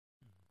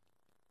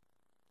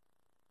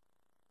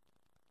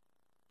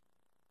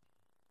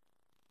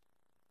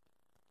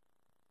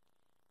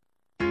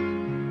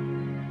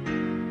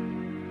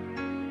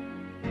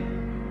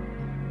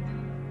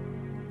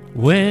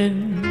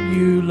When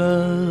you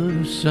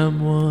love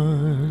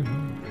someone,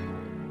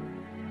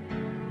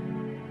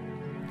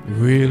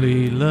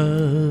 really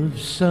love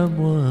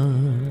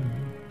someone,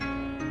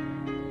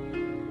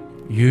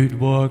 you'd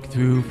walk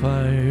through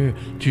fire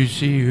to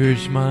see her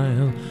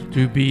smile,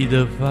 to be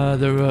the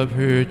father of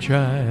her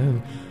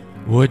child,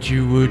 what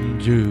you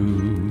wouldn't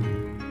do.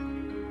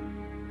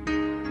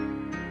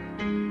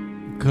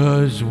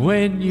 'Cause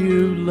when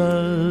you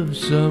love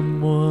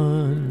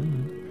someone,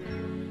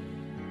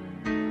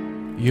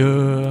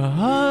 your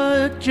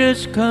heart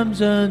just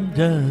comes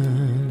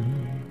undone.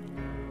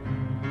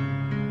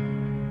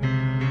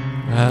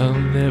 I'll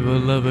never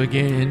love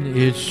again,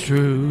 it's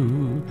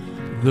true,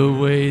 the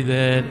way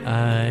that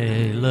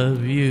I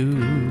love you.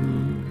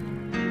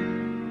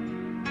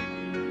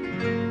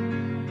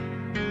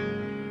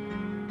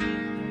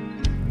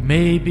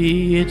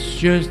 Maybe it's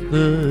just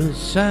the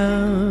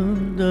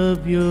sound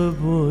of your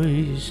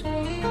voice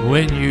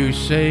when you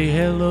say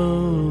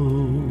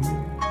hello,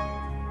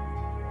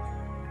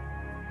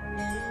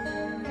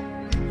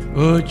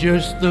 or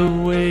just the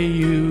way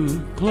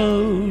you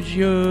close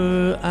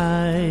your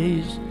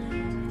eyes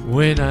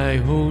when I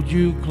hold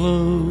you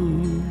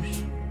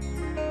close.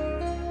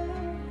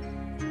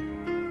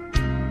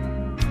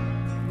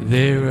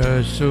 There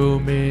are so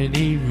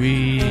many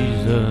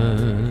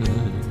reasons.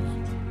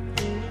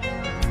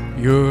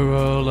 You're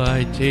all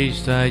I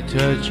taste, I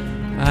touch,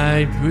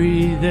 I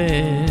breathe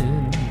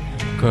in.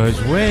 'Cause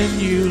when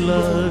you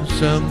love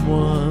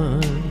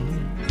someone,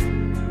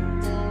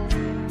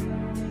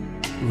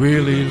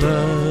 really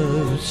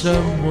love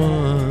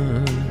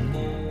someone,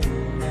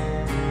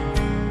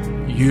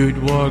 you'd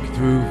walk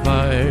through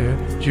fire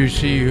to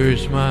see her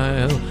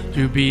smile,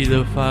 to be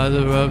the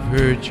father of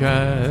her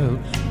child,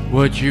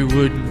 what you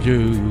wouldn't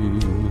do.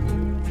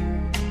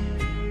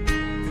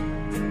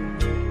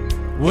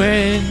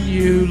 When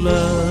you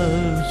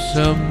love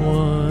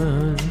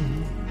someone,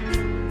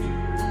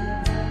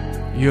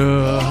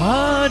 your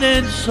heart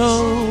and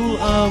soul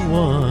are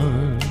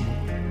one.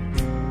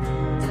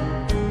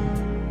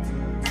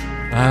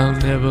 I'll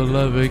never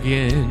love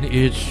again,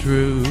 it's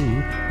true,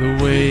 the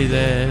way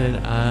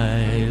that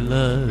I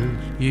love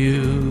you.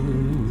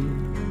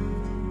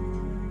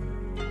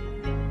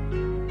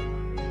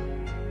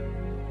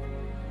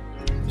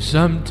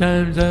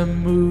 Sometimes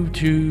I'm moved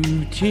to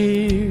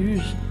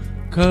tears,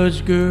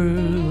 'cause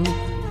girl,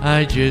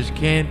 I just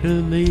can't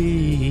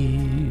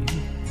believe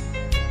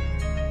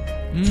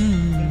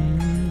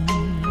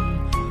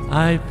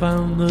I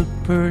found the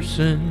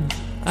person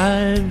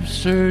I've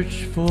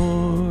searched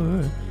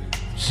for.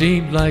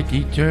 Seemed like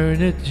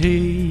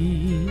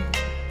eternity.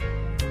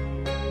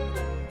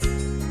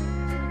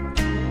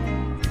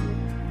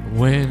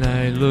 When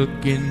I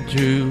look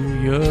into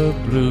your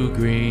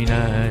blue-green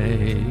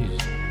eyes,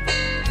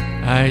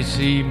 I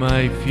see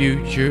my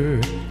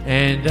future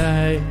and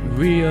I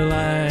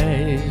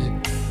realize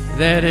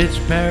that it's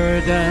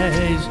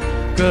paradise.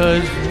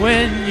 'Cause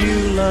when you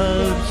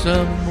love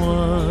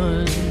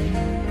someone,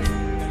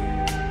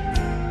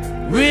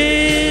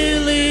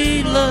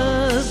 really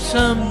love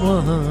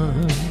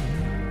someone,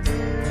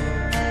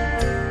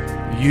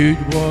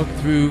 you'd walk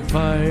through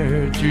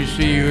fire to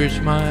see her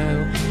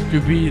smile, to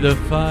be the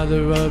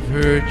father of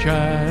her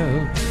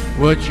child,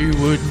 what you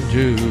wouldn't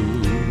do.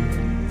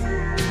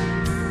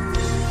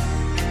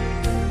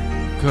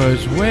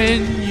 'Cause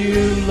when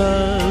you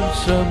love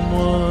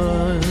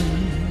someone,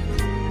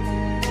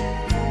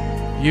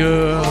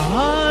 your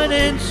heart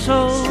and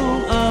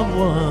soul are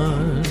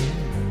one.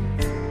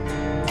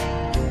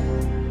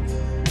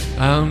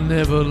 I'll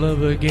never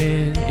love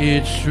again,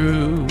 it's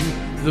true,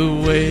 the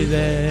way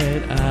that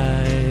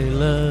I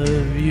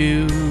love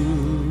you.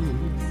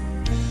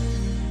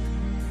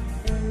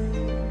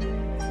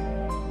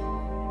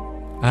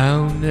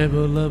 I'll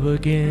never love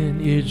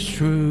again, it's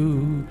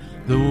true,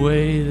 the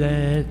way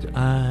that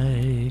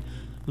I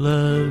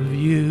love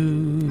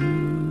you.